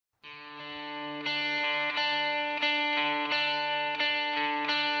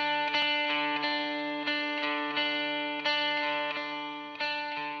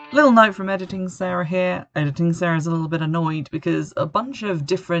Little note from Editing Sarah here. Editing Sarah's a little bit annoyed because a bunch of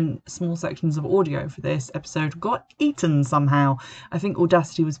different small sections of audio for this episode got eaten somehow. I think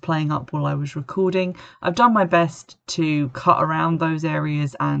Audacity was playing up while I was recording. I've done my best to cut around those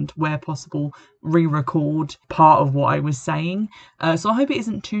areas and, where possible, re-record part of what I was saying. So I hope it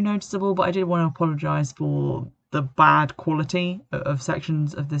isn't too noticeable, but I did want to apologise for the bad quality of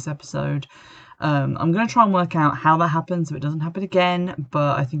sections of this episode. I'm going to try and work out how that happens so it doesn't happen again,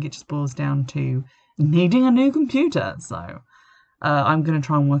 but I think it just boils down to needing a new computer. So I'm going to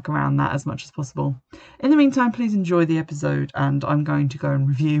try and work around that as much as possible. In the meantime, please enjoy the episode, and I'm going to go and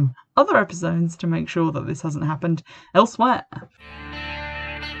review other episodes to make sure that this hasn't happened elsewhere.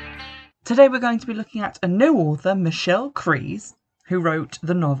 Today we're going to be looking at a new author, Michelle Krys, who wrote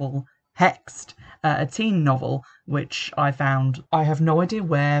the novel Hexed, a teen novel, which I found, I have no idea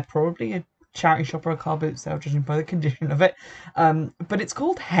where, probably a charity shop or a car boot sale, judging by the condition of it, but it's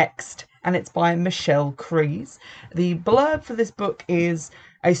called Hexed and it's by Michelle Krys. The blurb for this book is: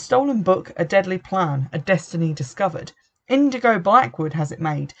 a stolen book, a deadly plan, a destiny discovered. Indigo Blackwood has it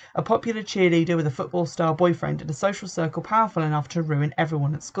made, a popular cheerleader with a football star boyfriend and a social circle powerful enough to ruin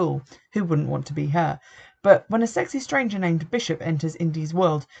everyone at school. Who wouldn't want to be her? But when a sexy stranger named Bishop enters Indy's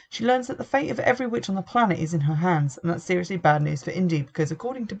world, she learns that the fate of every witch on the planet is in her hands, and that's seriously bad news for Indy because,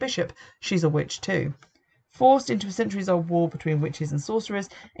 according to Bishop, she's a witch too. Forced into a centuries-old war between witches and sorcerers,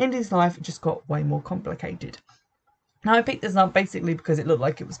 Indy's life just got way more complicated. Now, I picked this up basically because it looked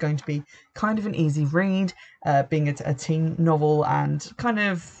like it was going to be kind of an easy read, being a teen novel and kind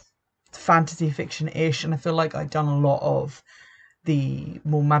of fantasy fiction-ish, and I feel like I'd done a lot of the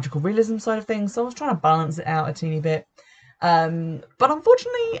more magical realism side of things, so I was trying to balance it out a teeny bit. But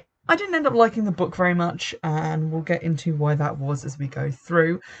unfortunately, I didn't end up liking the book very much, and we'll get into why that was as we go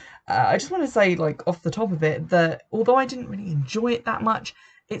through. I just want to say, like, off the top of it, that although I didn't really enjoy it that much,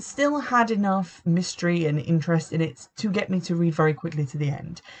 it still had enough mystery and interest in it to get me to read very quickly to the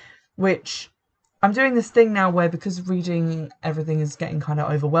end, which I'm doing this thing now where, because reading everything is getting kind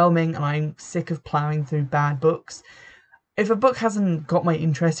of overwhelming and I'm sick of ploughing through bad books, if a book hasn't got my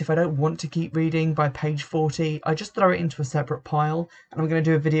interest, if I don't want to keep reading by page 40, I just throw it into a separate pile, and I'm going to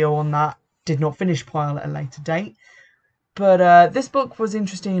do a video on that did not finish pile at a later date. But this book was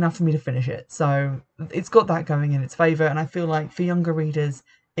interesting enough for me to finish it, so it's got that going in its favour, and I feel like for younger readers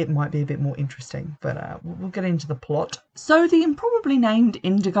it might be a bit more interesting, but we'll get into the plot. So the improbably named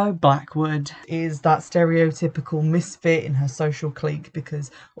Indigo Blackwood is that stereotypical misfit in her social clique because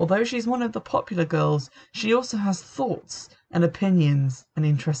although she's one of the popular girls, she also has thoughts and opinions and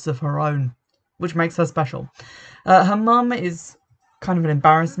interests of her own, which makes her special. Her mum is kind of an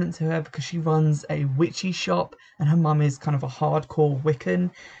embarrassment to her because she runs a witchy shop and her mum is kind of a hardcore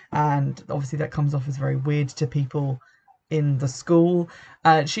Wiccan, and obviously that comes off as very weird to people in the school.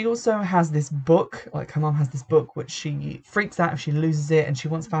 She also has this book, like her mum has this book which she freaks out if she loses it, and she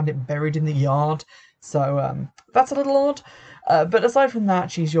once found it buried in the yard, so that's a little odd. But aside from that,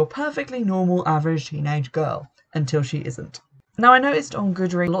 she's your perfectly normal average teenage girl, until she isn't. Now, I noticed on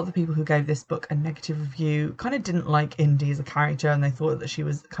Goodreads a lot of the people who gave this book a negative review kind of didn't like Indy as a character, and they thought that she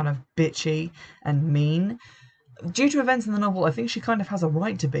was kind of bitchy and mean. Due to events in the novel, I think she kind of has a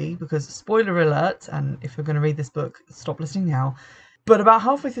right to be, because, spoiler alert, and if you're going to read this book, stop listening now, but about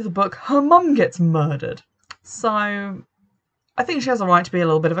halfway through the book, her mum gets murdered. So I think she has a right to be a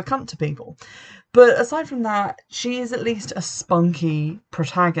little bit of a cunt to people. But aside from that, she is at least a spunky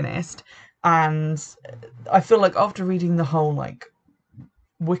protagonist, and I feel like after reading the whole, like,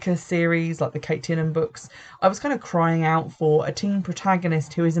 Wicca series, like the Kate Tiernan books, I was kind of crying out for a teen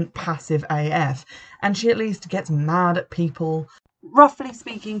protagonist who isn't passive AF, and she at least gets mad at people. Roughly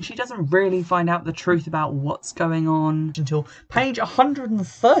speaking, she doesn't really find out the truth about what's going on until page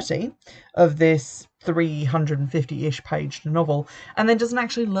 130 of this 350-ish page novel, and then doesn't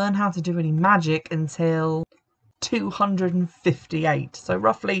actually learn how to do any magic until 258, so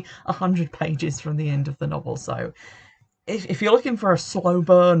roughly 100 pages from the end of the novel. So if you're looking for a slow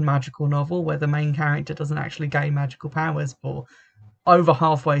burn magical novel where the main character doesn't actually gain magical powers for over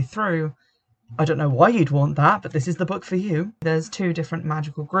halfway through, I don't know why you'd want that, but this is the book for you. There's two different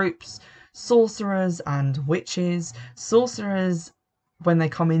magical groups, sorcerers and witches. Sorcerers, when they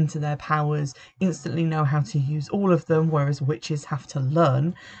come into their powers, instantly know how to use all of them, whereas witches have to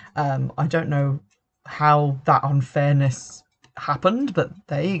learn. I don't know how that unfairness happened, but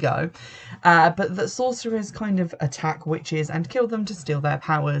there you go. But that sorcerers kind of attack witches and kill them to steal their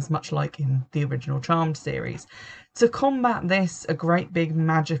powers, much like in the original Charmed series. To combat this, a great big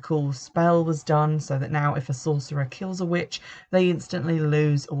magical spell was done so that now if a sorcerer kills a witch, they instantly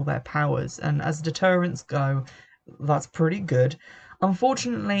lose all their powers, and as deterrents go, that's pretty good.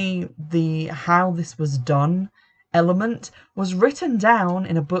 Unfortunately, the how this was done element was written down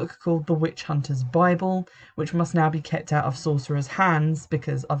in a book called The Witch Hunter's Bible, which must now be kept out of sorcerers' hands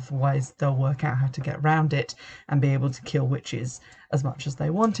because otherwise they'll work out how to get around it and be able to kill witches as much as they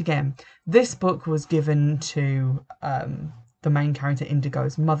want again. This book was given to the main character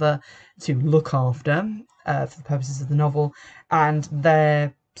Indigo's mother to look after for the purposes of the novel, and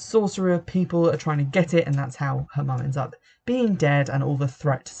their sorcerer people are trying to get it, and that's how her mum ends up being dead and all the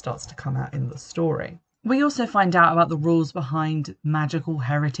threat starts to come out in the story. We also find out about the rules behind magical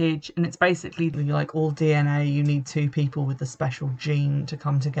heritage, and it's basically like all DNA, you need two people with a special gene to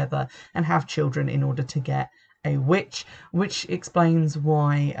come together and have children in order to get a witch, which explains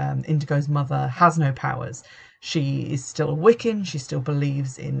why Indigo's mother has no powers. She is still a Wiccan, she still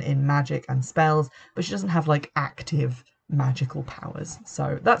believes in magic and spells, but she doesn't have like active magical powers.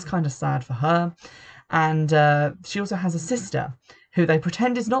 So that's kind of sad for her. And she also has a sister who they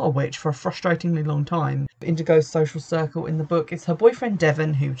pretend is not a witch for a frustratingly long time. Indigo's social circle in the book is her boyfriend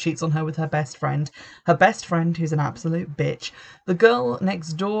Devon, who cheats on her with her best friend who's an absolute bitch, the girl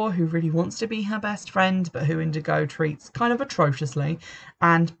next door who really wants to be her best friend but who Indigo treats kind of atrociously,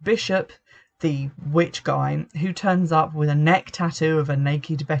 and Bishop, the witch guy, who turns up with a neck tattoo of a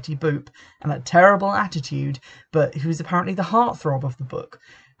naked Betty Boop and a terrible attitude, but who's apparently the heartthrob of the book,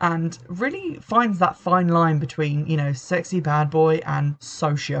 and really finds that fine line between, you know, sexy bad boy and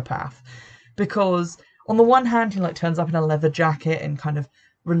sociopath. Because on the one hand, he like turns up in a leather jacket and kind of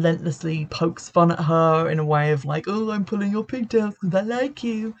relentlessly pokes fun at her in a way of like, oh, I'm pulling your pigtails because I like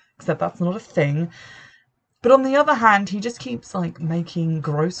you. Except that's not a thing. But on the other hand, he just keeps like making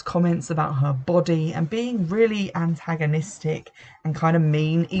gross comments about her body and being really antagonistic and kind of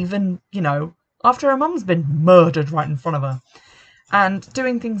mean, even, you know, after her mum's been murdered right in front of her. And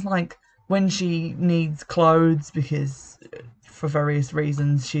doing things like when she needs clothes because for various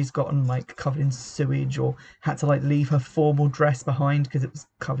reasons she's gotten like covered in sewage or had to like leave her formal dress behind because it was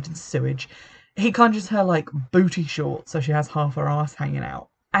covered in sewage, he conjures her like booty shorts so she has half her ass hanging out.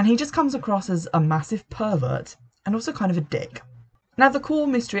 And he just comes across as a massive pervert and also kind of a dick. Now, the core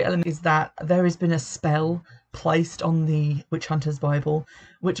mystery element is that there has been a spell placed on the Witch Hunter's Bible,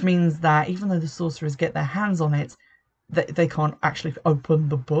 which means that even though the sorcerers get their hands on it, they can't actually open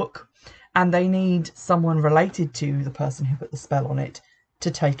the book, and they need someone related to the person who put the spell on it to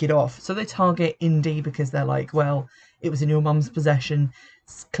take it off. So they target Indy because they're like, well, it was in your mum's possession.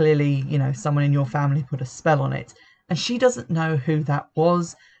 It's clearly, you know, someone in your family put a spell on it. And she doesn't know who that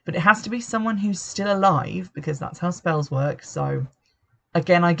was, but it has to be someone who's still alive because that's how spells work. So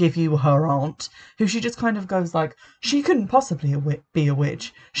again, I give you her aunt, who she just kind of goes like, she couldn't possibly be a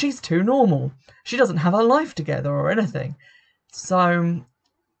witch. She's too normal. She doesn't have her life together or anything. So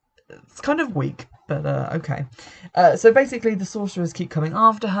it's kind of weak, but okay. So basically the sorcerers keep coming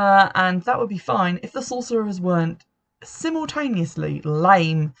after her, and that would be fine if the sorcerers weren't simultaneously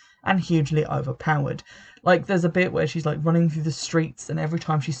lame and hugely overpowered. Like, there's a bit where she's like running through the streets, and every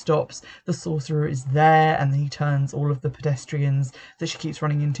time she stops, the sorcerer is there, and then he turns all of the pedestrians that she keeps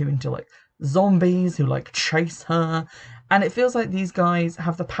running into like zombies who like chase her. And it feels like these guys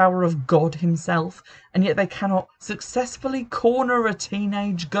have the power of God himself, and yet they cannot successfully corner a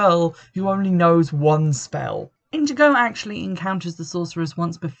teenage girl who only knows one spell. Indigo actually encounters the sorcerers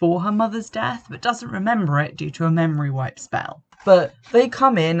once before her mother's death, but doesn't remember it due to a memory wipe spell. But they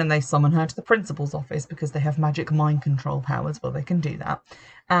come in and they summon her to the principal's office because they have magic mind control powers. Well, they can do that.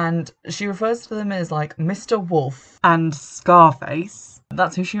 And she refers to them as like Mr. Wolf and Scarface.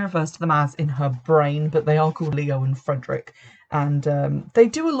 That's who she refers to them as in her brain, but they are called Leo and Frederick. And they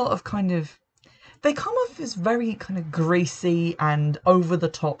do a lot of kind of... They come off as very kind of greasy and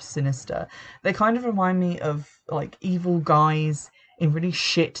over-the-top sinister. They kind of remind me of like evil guys in really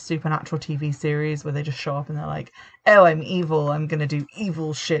shit supernatural TV series where they just show up and they're like, oh, I'm evil, I'm going to do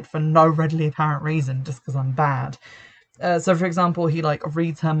evil shit for no readily apparent reason just because I'm bad. So, for example, he like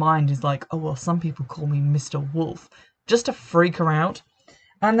reads her mind. He's like, oh, well, some people call me Mr. Wolf, just to freak her out.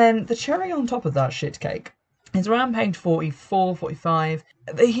 And then the cherry on top of that shit cake is around page 44, 45.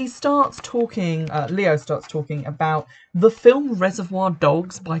 He starts talking, Leo starts talking about the film Reservoir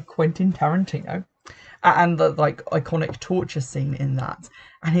Dogs by Quentin Tarantino and the like iconic torture scene in that.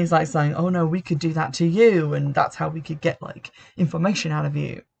 And he's like saying, oh no, we could do that to you, and that's how we could get like information out of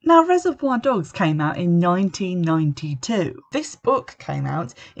you. Now, Reservoir Dogs came out in 1992. This book came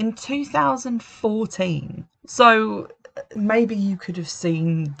out in 2014. So maybe you could have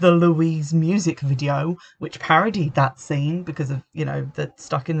seen the Louise music video, which parodied that scene because of, you know, the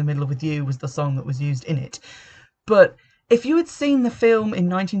Stuck in the Middle with You was the song that was used in it. But if you had seen the film in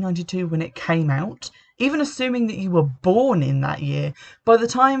 1992 when it came out, even assuming that you were born in that year, by the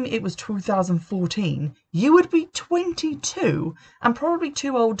time it was 2014, you would be 22 and probably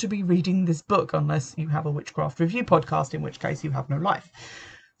too old to be reading this book unless you have a witchcraft review podcast, in which case you have no life.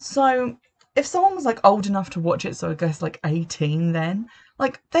 So if someone was like old enough to watch it, so I guess like 18 then,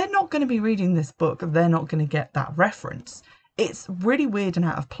 like they're not going to be reading this book. They're not going to get that reference. It's really weird and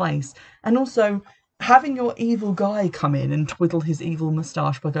out of place. And also, having your evil guy come in and twiddle his evil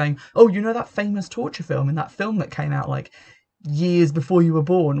moustache by going, oh, you know that famous torture film in that film that came out like years before you were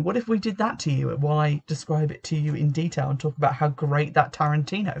born? What if we did that to you while I describe it to you in detail and talk about how great that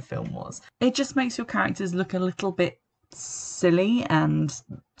Tarantino film was? It just makes your characters look a little bit silly and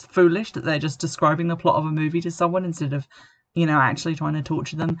foolish that they're just describing the plot of a movie to someone instead of, you know, actually trying to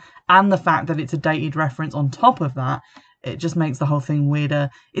torture them. And the fact that it's a dated reference on top of that, it just makes the whole thing weirder.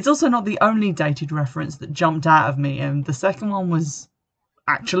 It's also not the only dated reference that jumped out of me, and the second one was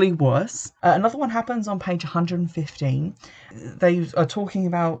actually worse. Another one happens on page 115. They are talking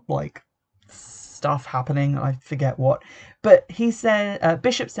about, like, stuff happening, I forget what. But he said,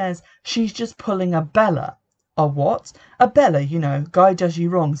 Bishop says, she's just pulling a Bella. A what? A Bella, you know, guy does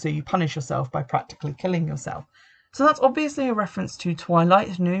you wrong, so you punish yourself by practically killing yourself. So that's obviously a reference to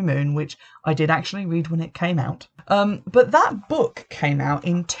Twilight New Moon, which I did actually read when it came out. But that book came out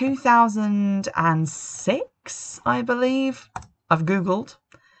in 2006, I believe. I've Googled.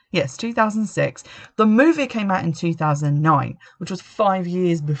 Yes, 2006. The movie came out in 2009, which was 5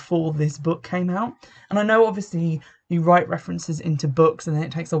 years before this book came out. And I know, obviously, you write references into books and then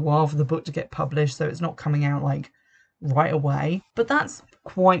it takes a while for the book to get published, so it's not coming out, like, right away. But that's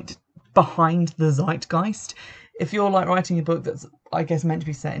quite behind the zeitgeist. If you're like writing a book that's, I guess, meant to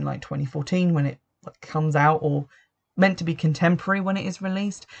be set in like 2014 when it comes out, or meant to be contemporary when it is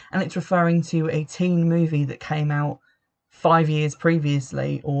released, and it's referring to a teen movie that came out 5 years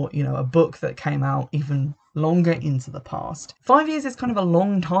previously, or, you know, a book that came out even longer into the past. 5 years is kind of a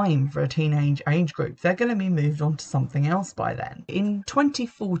long time for a teenage age group. They're going to be moved on to something else by then. In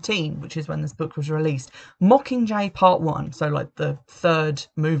 2014, which is when this book was released, Mockingjay Part 1, so like the third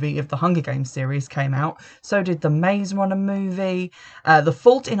movie of the Hunger Games series, came out. So did the Maze Runner movie, The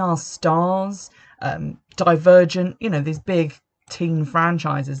Fault in Our Stars, Divergent, you know, these big teen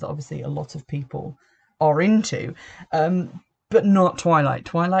franchises that obviously a lot of people are into, but not Twilight.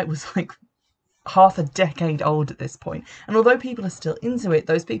 Twilight was like half a decade old at this point, and although people are still into it,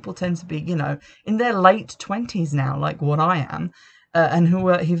 those people tend to be, you know, in their late 20s now, like what I am, and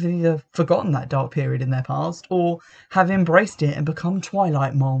who've either forgotten that dark period in their past or have embraced it and become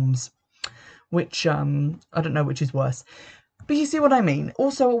Twilight moms, which I don't know which is worse. But you see what I mean.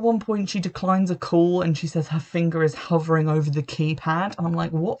 Also, at one point, she declines a call and she says her finger is hovering over the keypad. And I'm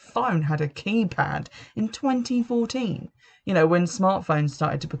like, what phone had a keypad in 2014? You know, when smartphones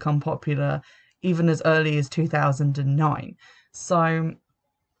started to become popular even as early as 2009. So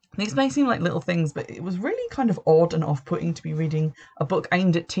these may seem like little things, but it was really kind of odd and off-putting to be reading a book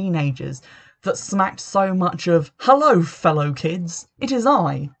aimed at teenagers that smacked so much of, hello, fellow kids, it is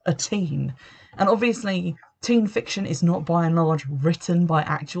I, a teen. And obviously, teen fiction is not by and large written by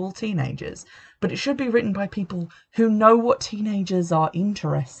actual teenagers, but it should be written by people who know what teenagers are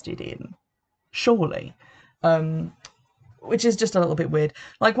interested in, surely. Which is just a little bit weird.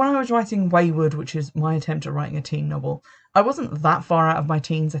 Like when I was writing Wayward, which is my attempt at writing a teen novel, I wasn't that far out of my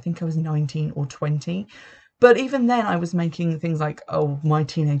teens. I think I was 19 or 20. But even then I was making things like, oh, my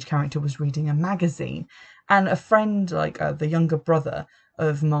teenage character was reading a magazine. And a friend, like the younger brother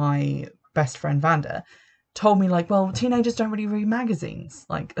of my best friend Vanda, told me, like, well, teenagers don't really read magazines,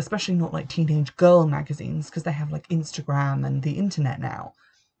 like, especially not like teenage girl magazines, because they have like Instagram and the internet now.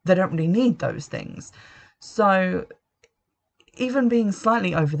 They don't really need those things. So even being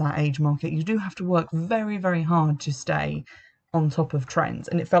slightly over that age market, you do have to work very, very hard to stay on top of trends.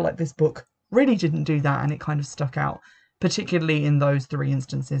 And it felt like this book really didn't do that, and it kind of stuck out, particularly in those 3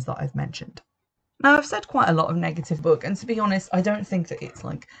 instances that I've mentioned. Now, I've said quite a lot of negative book, and to be honest, I don't think that it's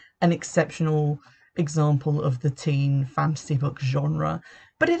like an exceptional example of the teen fantasy book genre,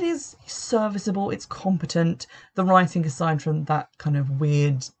 but it is serviceable, it's competent. The writing, aside from that kind of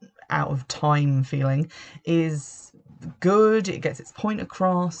weird out of time feeling, is good. It gets its point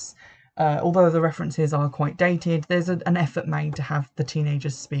across. Although the references are quite dated, there's an effort made to have the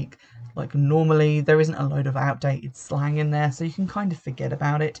teenagers speak like normally. There isn't a load of outdated slang in there, so you can kind of forget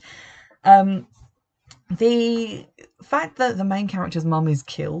about it. The fact that the main character's mum is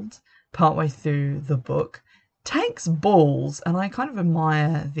killed partway through the book takes balls, and I kind of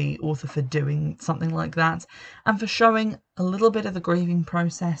admire the author for doing something like that and for showing a little bit of the grieving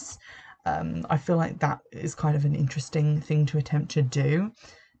process. I feel like that is kind of an interesting thing to attempt to do.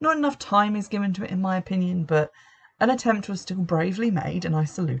 Not enough time is given to it, in my opinion, but an attempt was still bravely made, and I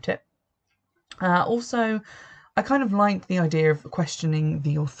salute it. Also, I kind of liked the idea of questioning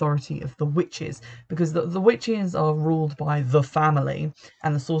the authority of the witches, because the witches are ruled by the family,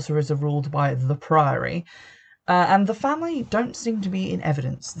 and the sorcerers are ruled by the priory. And the family don't seem to be in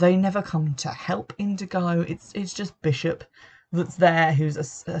evidence. They never come to help Indigo. It's just Bishop that's there, who's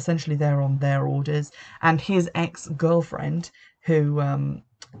essentially there on their orders, and his ex-girlfriend, who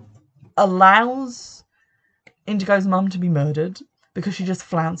allows Indigo's mum to be murdered because she just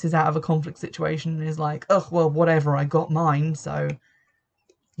flounces out of a conflict situation and is like, ugh, well, whatever, I got mine, so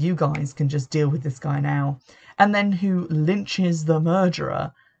you guys can just deal with this guy now. And then who lynches the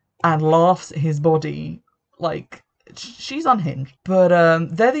murderer and laughs at his body. Like, she's unhinged. But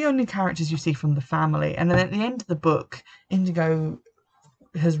they're the only characters you see from the family. And then at the end of the book, Indigo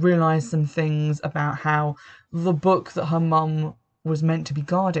has realised some things about how the book that her mum was meant to be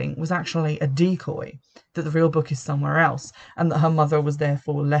guarding was actually a decoy, that the real book is somewhere else, and that her mother was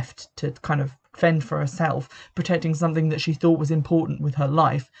therefore left to kind of fend for herself, protecting something that she thought was important with her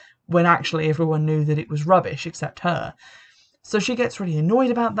life, when actually everyone knew that it was rubbish except her. So she gets really annoyed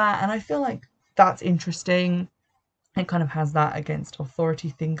about that, and I feel like that's interesting. It kind of has that against authority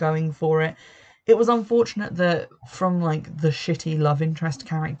thing going for it. It was unfortunate that from like the shitty love interest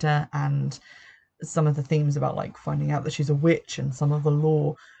character and some of the themes about like finding out that she's a witch and some of the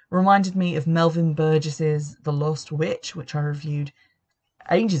lore reminded me of Melvin Burgess's The Lost Witch, which I reviewed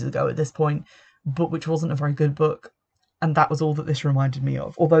ages ago at this point, but which wasn't a very good book, and that was all that this reminded me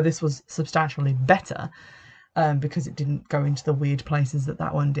of, although this was substantially better because it didn't go into the weird places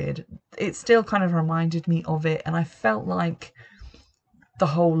that one did. It still kind of reminded me of it, and I felt like the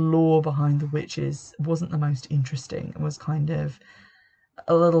whole lore behind the witches wasn't the most interesting. It was kind of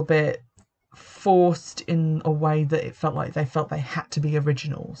a little bit forced in a way that it felt like they had to be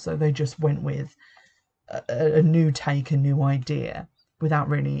original, so they just went with a new take, a new idea, without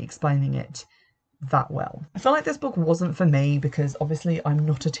really explaining it that well. I feel like this book wasn't for me because obviously I'm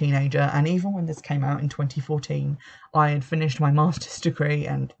not a teenager, and even when this came out in 2014, I had finished my master's degree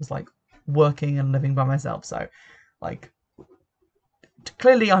and was like working and living by myself, so like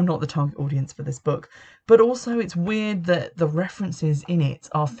clearly I'm not the target audience for this book. But also it's weird that the references in it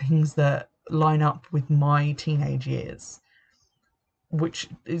are things that line up with my teenage years, which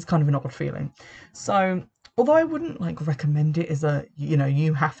is kind of an odd feeling. So although I wouldn't like recommend it as a,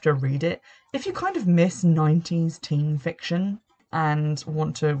 you have to read it, if you kind of miss 90s teen fiction and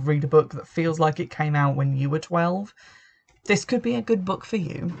want to read a book that feels like it came out when you were 12, this could be a good book for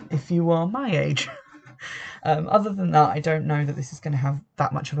you if you are my age. Other than that, I don't know that this is going to have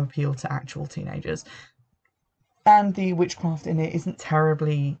that much of appeal to actual teenagers. And the witchcraft in it isn't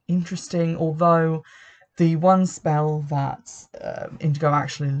terribly interesting, although the one spell that Indigo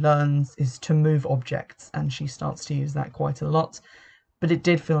actually learns is to move objects, and she starts to use that quite a lot. But it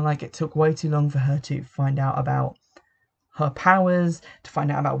did feel like it took way too long for her to find out about her powers, to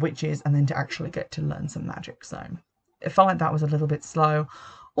find out about witches, and then to actually get to learn some magic. So it felt like that was a little bit slow.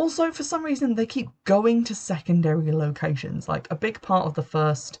 Also, for some reason, they keep going to secondary locations. Like, a big part of the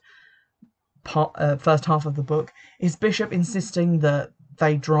first half of the book is Bishop insisting that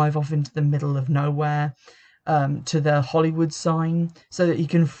they drive off into the middle of nowhere to the Hollywood sign so that he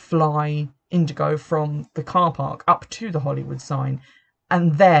can fly Indigo from the car park up to the Hollywood sign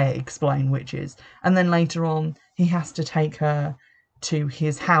and there explain witches. And then later on, he has to take her to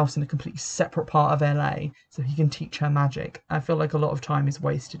his house in a completely separate part of LA so he can teach her magic. I feel like a lot of time is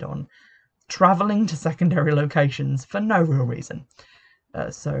wasted on travelling to secondary locations for no real reason.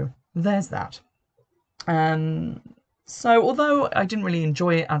 So there's that. So although I didn't really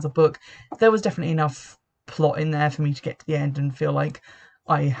enjoy it as a book, there was definitely enough plot in there for me to get to the end and feel like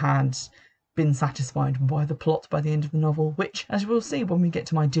I had been satisfied by the plot by the end of the novel, which, as we'll see when we get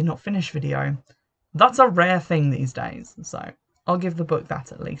to my did not finish video, that's a rare thing these days, so I'll give the book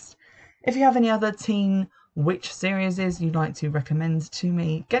that at least. If you have any other teen witch series you'd like to recommend to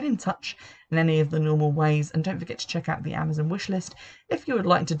me, get in touch in any of the normal ways, and don't forget to check out the Amazon wishlist if you would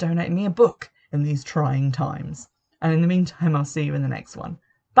like to donate me a book in these trying times. And in the meantime, I'll see you in the next one.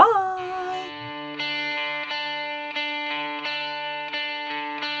 Bye!